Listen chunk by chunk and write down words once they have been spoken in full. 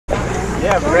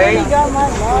Yeah, Ray.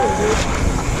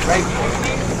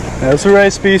 That's the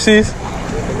right species.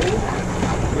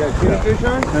 You got two fish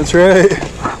on? That's right.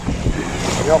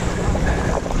 Yep.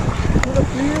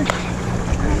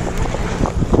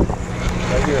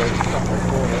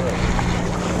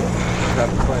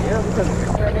 Yeah, because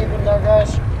anything there,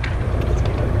 guys.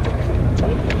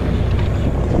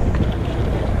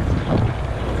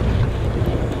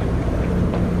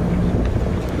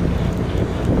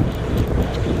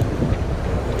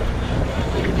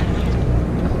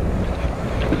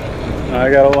 I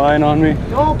got a line on me.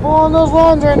 Don't pull on those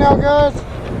lines right now, guys.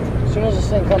 As soon as this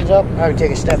thing comes up, I would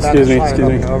take a step back and slide it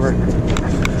up and over.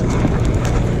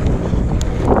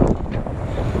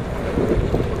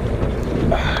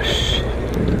 Oh, shit.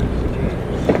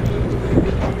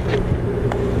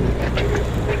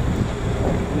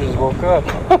 You just woke up.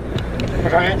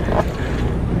 Right.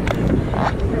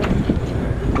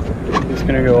 It's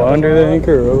gonna go under the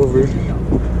anchor or over.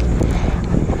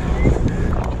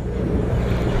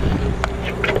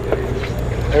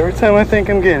 Every time I think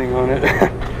I'm getting on it.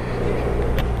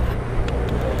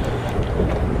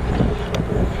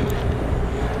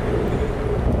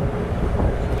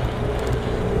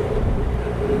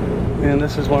 Man,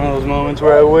 this is one of those moments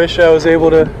where I wish I was able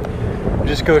to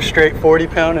just go straight 40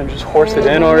 pound and just horse it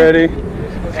in already.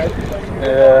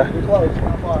 Yeah.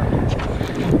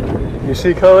 You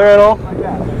see color at all?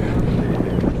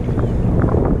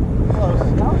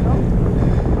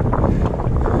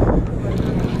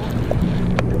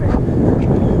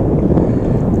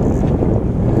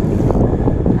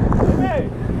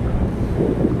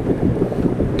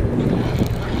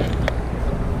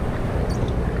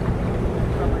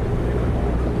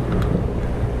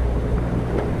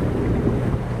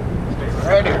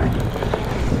 Right here.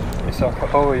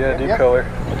 Oh yeah, deep color.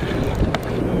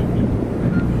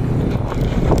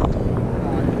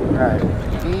 Alright.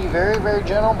 Be very, very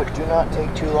gentle, but do not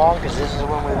take too long, because this is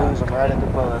when we lose them right at the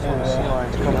bow. That's when the sea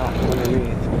lines come out from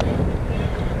underneath.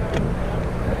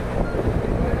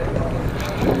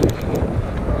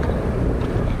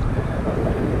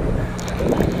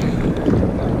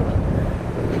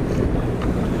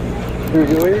 Here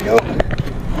you go.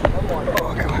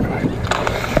 Oh, come on.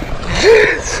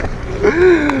 Yes!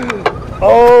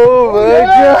 Oh my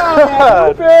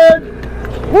God!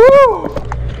 Woo!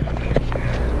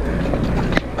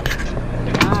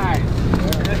 Nice.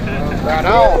 Right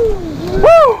on. Woo!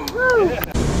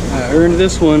 I earned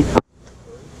this one.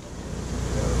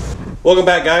 Welcome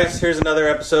back, guys. Here's another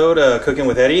episode of Cooking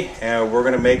with Eddie, and we're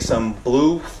going to make some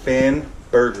bluefin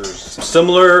burgers.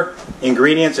 Similar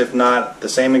ingredients, if not the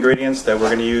same ingredients that we're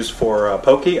going to use for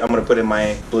poke, I'm going to put in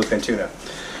my bluefin tuna.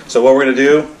 So what we're going to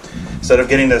do, instead of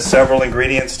getting the several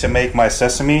ingredients to make my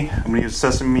sesame, I'm going to use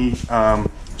sesame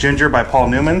ginger by Paul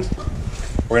Newman.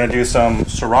 We're going to do some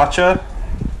sriracha,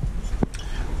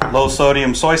 low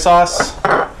sodium soy sauce,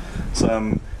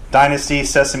 some Dynasty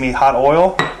sesame hot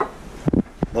oil, a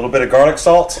little bit of garlic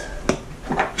salt,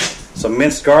 some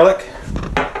minced garlic,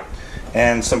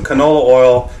 and some canola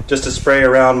oil just to spray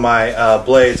around my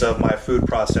blades of my food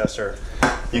processor.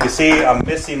 You can see I'm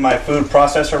missing my food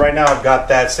processor right now. I've got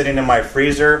that sitting in my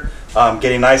freezer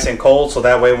getting nice and cold, so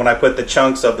that way when I put the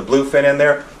chunks of the bluefin in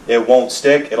there, it won't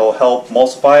stick. It'll help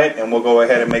emulsify it, and we'll go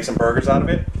ahead and make some burgers out of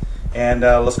it. And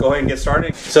let's go ahead and get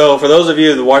started. So for those of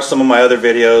you that watch some of my other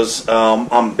videos,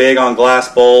 I'm big on glass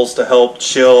bowls to help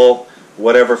chill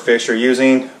whatever fish you're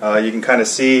using. You can kind of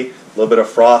see a little bit of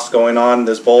frost going on in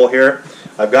this bowl here.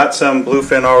 I've got some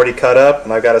bluefin already cut up,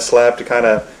 and I've got a slab to kind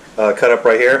of cut up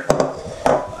right here.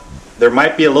 There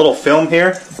might be a little film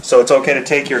here, so it's okay to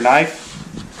take your knife,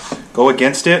 go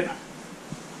against it,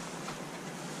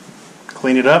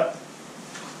 clean it up.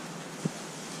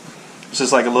 It's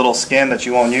just like a little skin that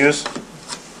you won't use.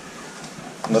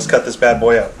 And let's cut this bad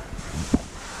boy up.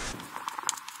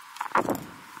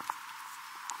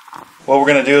 What we're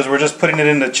going to do is we're just putting it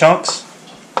into chunks.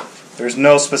 There's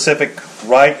no specific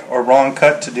right or wrong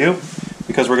cut to do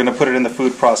because we're going to put it in the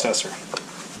food processor.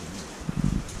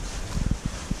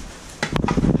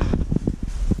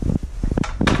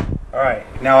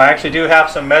 Alright, now I actually do have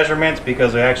some measurements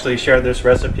because I actually shared this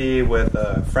recipe with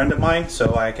a friend of mine,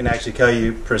 so I can actually tell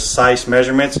you precise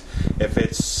measurements. If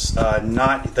it's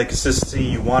not the consistency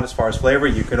you want as far as flavor,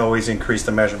 you can always increase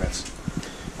the measurements.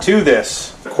 To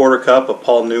this, a quarter cup of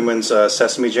Paul Newman's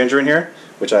sesame ginger in here,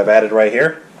 which I've added right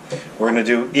here. We're going to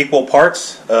do equal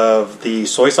parts of the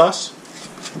soy sauce.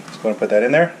 Just going to put that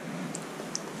in there.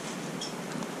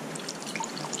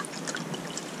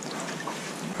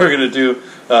 We're going to do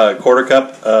a quarter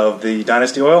cup of the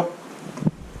Dynasty oil.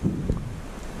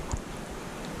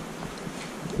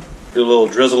 Do a little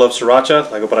drizzle of sriracha,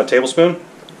 like about a tablespoon.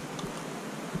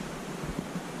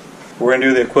 We're going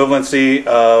to do the equivalency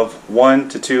of 1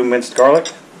 to 2 minced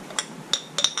garlic.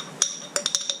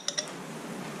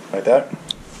 Like that.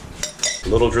 A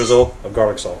little drizzle of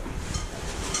garlic salt.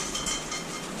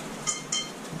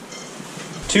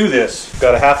 To this,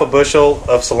 got a half a bushel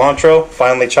of cilantro,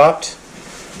 finely chopped.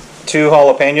 2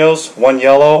 jalapenos, 1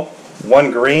 yellow,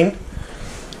 1 green.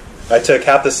 I took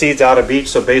half the seeds out of each,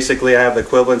 so basically I have the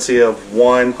equivalency of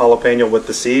 1 jalapeno with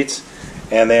the seeds,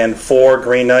 and then 4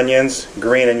 green onions,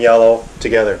 green and yellow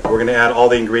together. We're going to add all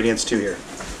the ingredients to here.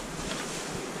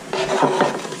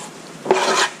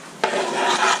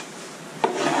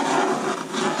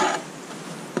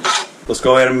 Let's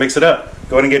go ahead and mix it up.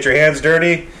 Go ahead and get your hands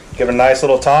dirty, give it a nice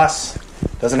little toss.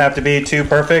 Doesn't have to be too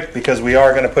perfect because we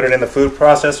are going to put it in the food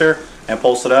processor and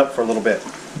pulse it up for a little bit.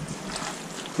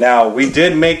 Now, we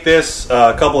did make this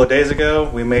a couple of days ago.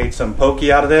 We made some poke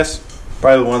out of this.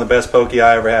 Probably one of the best poke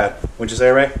I ever had. Wouldn't you say,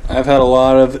 Ray? I've had a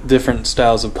lot of different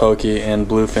styles of poke, and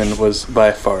Bluefin was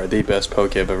by far the best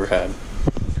poke I've ever had.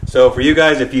 So for you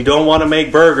guys, if you don't want to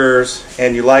make burgers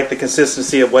and you like the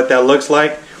consistency of what that looks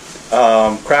like,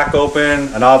 crack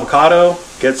open an avocado,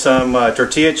 get some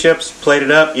tortilla chips, plate it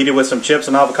up, eat it with some chips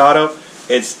and avocado.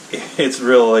 It's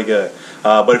really good.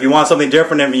 But if you want something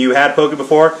different and you had poke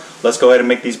before, let's go ahead and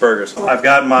make these burgers. I've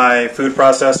got my food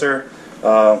processor,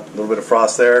 a little bit of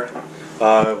frost there.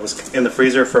 It was in the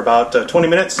freezer for about 20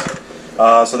 minutes.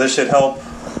 So this should help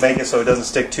make it so it doesn't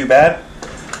stick too bad.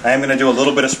 I am going to do a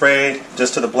little bit of spray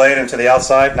just to the blade and to the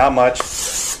outside, not much.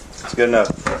 It's good enough.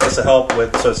 This will help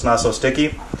with so it's not so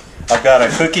sticky. I've got a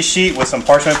cookie sheet with some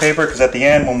parchment paper because at the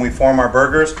end when we form our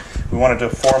burgers, we wanted to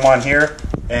form on here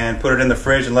and put it in the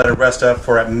fridge and let it rest up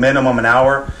for at minimum an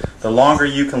hour. The longer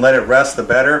you can let it rest, the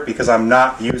better, because I'm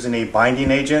not using a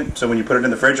binding agent. So when you put it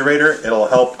in the refrigerator, it'll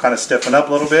help kind of stiffen up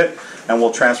a little bit, and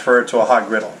we'll transfer it to a hot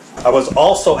griddle. I was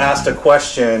also asked a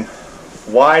question,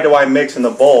 why do I mix in the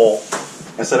bowl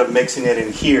instead of mixing it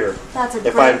in here? That's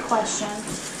a great question.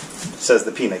 Says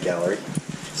the peanut gallery.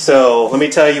 So let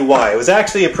me tell you why. It was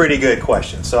actually a pretty good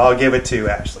question, so I'll give it to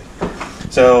Ashley.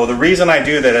 So the reason I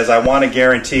do that is I want to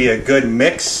guarantee a good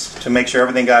mix to make sure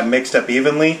everything got mixed up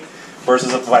evenly,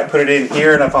 versus if I put it in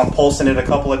here and if I'm pulsing it a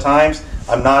couple of times,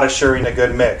 I'm not assuring a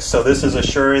good mix. So this is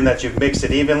assuring that you've mixed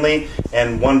it evenly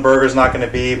and one burger is not going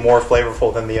to be more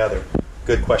flavorful than the other.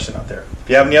 Good question out there. If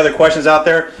you have any other questions out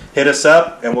there, hit us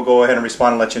up and we'll go ahead and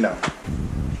respond and let you know.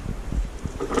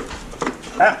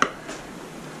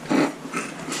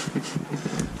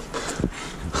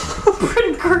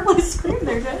 Pretty girly scream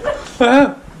there, didn't it?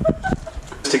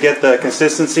 To get the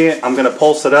consistency, I'm going to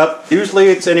pulse it up. Usually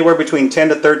it's anywhere between 10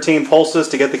 to 13 pulses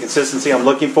to get the consistency I'm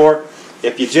looking for.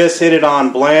 If you just hit it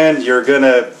on blend, you're going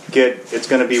to get, it's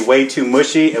going to be way too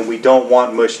mushy, and we don't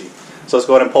want mushy. So let's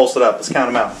go ahead and pulse it up. Let's count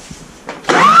them out.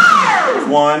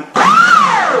 1,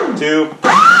 2,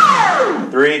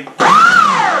 3,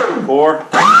 4,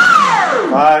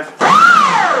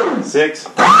 5, 6,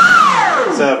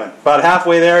 7. About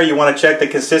halfway there, you want to check the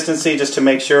consistency just to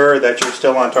make sure that you're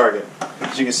still on target.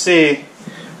 As you can see,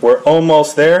 we're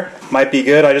almost there. Might be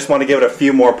good. I just want to give it a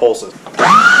few more pulses.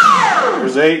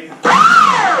 There's 8,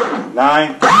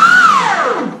 9,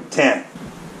 10. I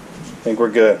think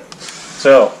we're good.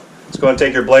 So, let's go and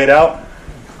take your blade out.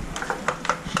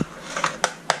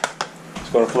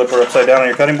 Just go and flip her upside down on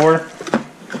your cutting board.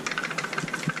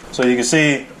 So you can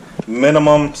see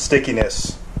minimum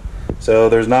stickiness. So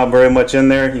there's not very much in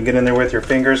there. You can get in there with your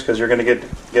fingers because you're going to get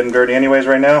them dirty anyways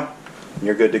right now. And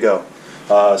you're good to go.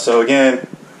 So again,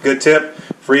 good tip.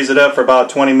 Freeze it up for about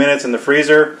 20 minutes in the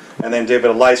freezer and then give it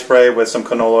a light spray with some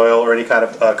canola oil or any kind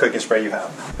of cooking spray you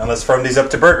have. Now let's firm these up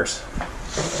to burgers.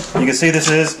 You can see this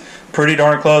is pretty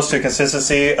darn close to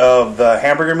consistency of the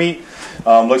hamburger meat.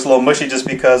 Looks a little mushy just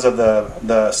because of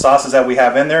the sauces that we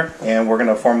have in there, and we're going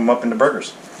to form them up into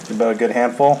burgers. About a good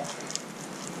handful.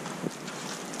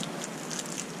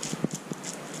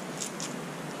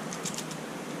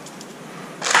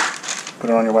 Put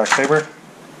it on your wax paper.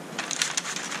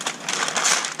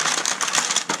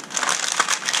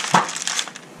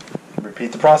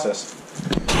 Repeat the process.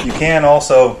 You can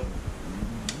also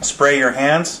spray your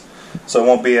hands so it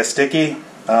won't be as sticky.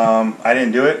 I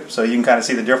didn't do it, so you can kind of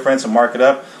see the difference and mark it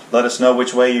up. Let us know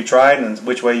which way you tried and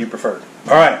which way you preferred.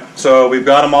 Alright, so we've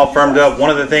got them all firmed up.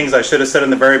 One of the things I should have said in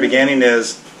the very beginning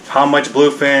is how much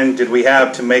bluefin did we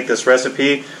have to make this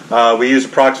recipe. We used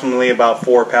approximately about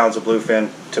 4 pounds of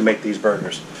bluefin to make these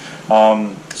burgers.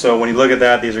 So when you look at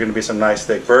that, these are going to be some nice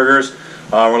thick burgers.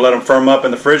 We're going to let them firm up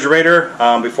in the refrigerator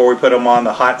before we put them on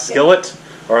the hot skillet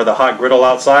or the hot griddle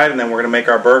outside, and then we're going to make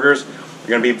our burgers. They're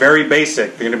going to be very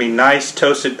basic. They're going to be nice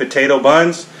toasted potato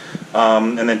buns,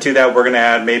 and then to that we're going to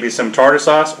add maybe some tartar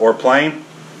sauce or plain.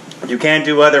 You can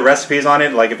do other recipes on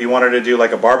it, like if you wanted to do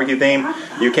like a barbecue theme,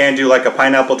 you can do like a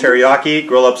pineapple teriyaki,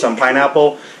 grill up some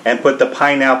pineapple, and put the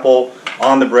pineapple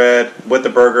on the bread with the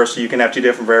burger, so you can have two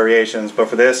different variations. But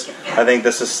for this, I think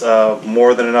this is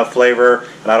more than enough flavor,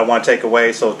 and I don't want to take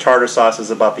away, so tartar sauce is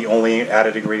about the only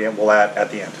added ingredient we'll add at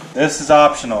the end. This is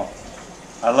optional.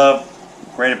 I love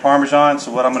grated Parmesan,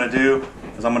 so what I'm going to do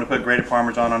is I'm going to put grated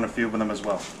Parmesan on a few of them as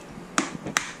well.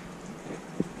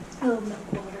 I love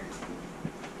milk water.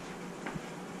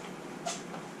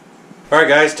 Alright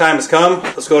guys, time has come.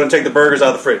 Let's go ahead and take the burgers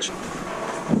out of the fridge.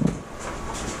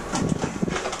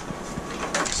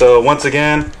 So once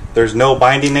again, there's no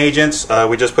binding agents.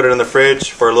 We just put it in the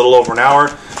fridge for a little over an hour,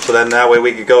 so then that way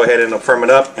we could go ahead and firm it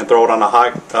up and throw it on a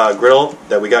hot grill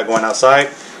that we got going outside.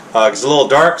 It's a little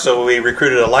dark, so we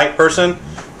recruited a light person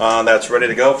that's ready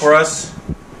to go for us.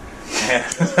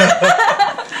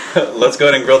 Let's go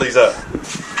ahead and grill these up.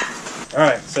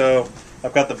 Alright, so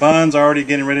I've got the buns already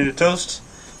getting ready to toast,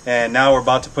 and now we're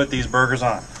about to put these burgers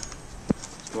on.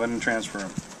 Let's go ahead and transfer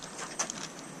them.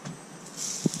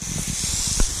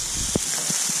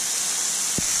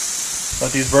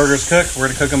 Let these burgers cook. We're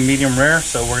going to cook them medium rare,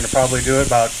 so we're going to probably do it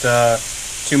about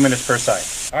 2 minutes per side.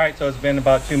 Alright, so it's been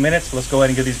about 2 minutes. Let's go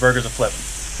ahead and give these burgers a flip.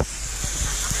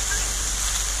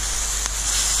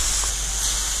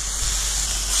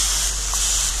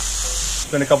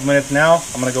 It's been a couple minutes now.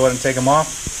 I'm going to go ahead and take them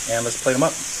off, and let's plate them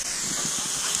up.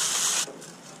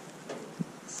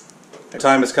 The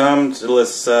time has come, so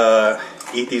let's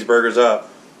eat these burgers up.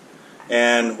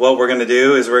 And what we're going to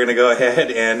do is we're going to go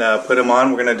ahead and put them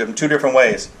on. We're going to do them two different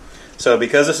ways. So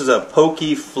because this is a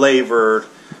pokey flavored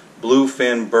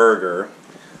bluefin burger,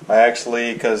 I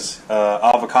actually, because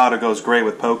avocado goes great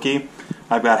with pokey,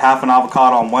 I've got half an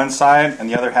avocado on one side and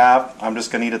the other half I'm just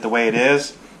going to eat it the way it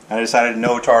is. And I decided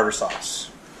no tartar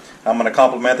sauce. I'm going to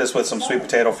complement this with some sweet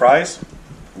potato fries.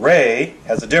 Ray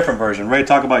has a different version. Ray,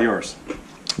 talk about yours.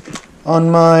 On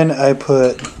mine, I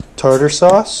put tartar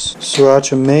sauce,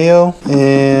 sriracha mayo,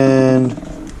 and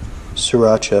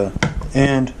sriracha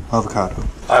and avocado.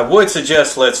 I would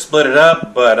suggest let's split it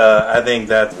up, but I think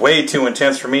that's way too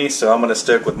intense for me, so I'm going to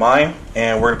stick with mine.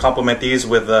 And we're going to complement these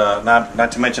with,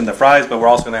 not to mention the fries, but we're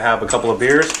also going to have a couple of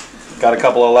beers. Got a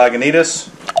couple of Lagunitas.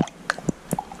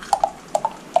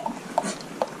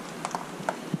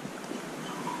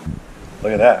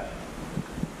 Look at that.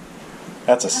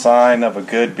 That's a sign of a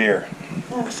good beer.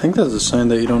 I think that's a sign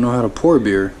that you don't know how to pour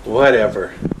beer.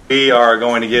 Whatever. We are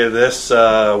going to give this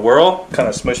a whirl. Kind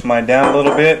of smush mine down a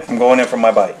little bit. I'm going in for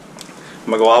my bite.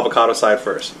 I'm going to go avocado side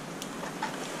first.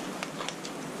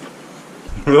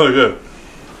 Really good.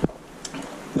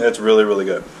 It's really, really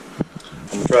good. I'm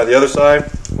going to try the other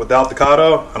side with the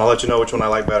avocado, and I'll let you know which one I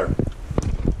like better.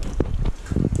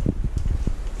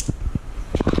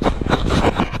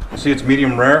 See, it's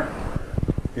medium rare.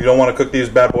 You don't want to cook these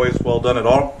bad boys well done at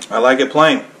all. I like it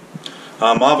plain.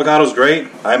 Avocado's great.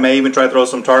 I may even try to throw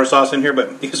some tartar sauce in here,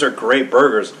 but these are great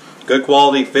burgers. Good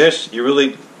quality fish. You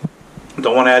really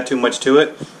don't want to add too much to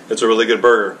it. It's a really good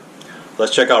burger.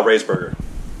 Let's check out Ray's burger.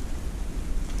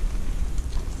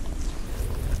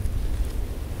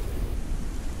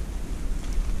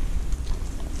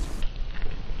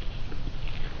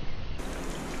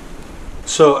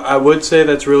 So I would say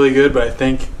that's really good, but I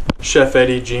think Chef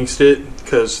Eddie jinxed it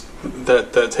because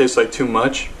that tastes like too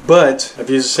much. But I've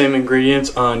used the same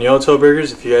ingredients on Yellowtail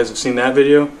burgers, if you guys have seen that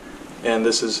video, and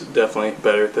this is definitely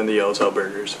better than the Yellowtail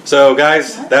burgers. So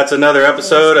guys, that's another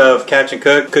episode of Catch and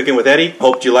Cook, Cooking with Eddie.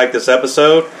 Hope you liked this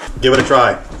episode. Give it a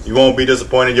try. You won't be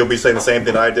disappointed. You'll be saying the same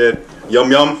thing I did.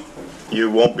 Yum yum. You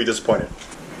won't be disappointed.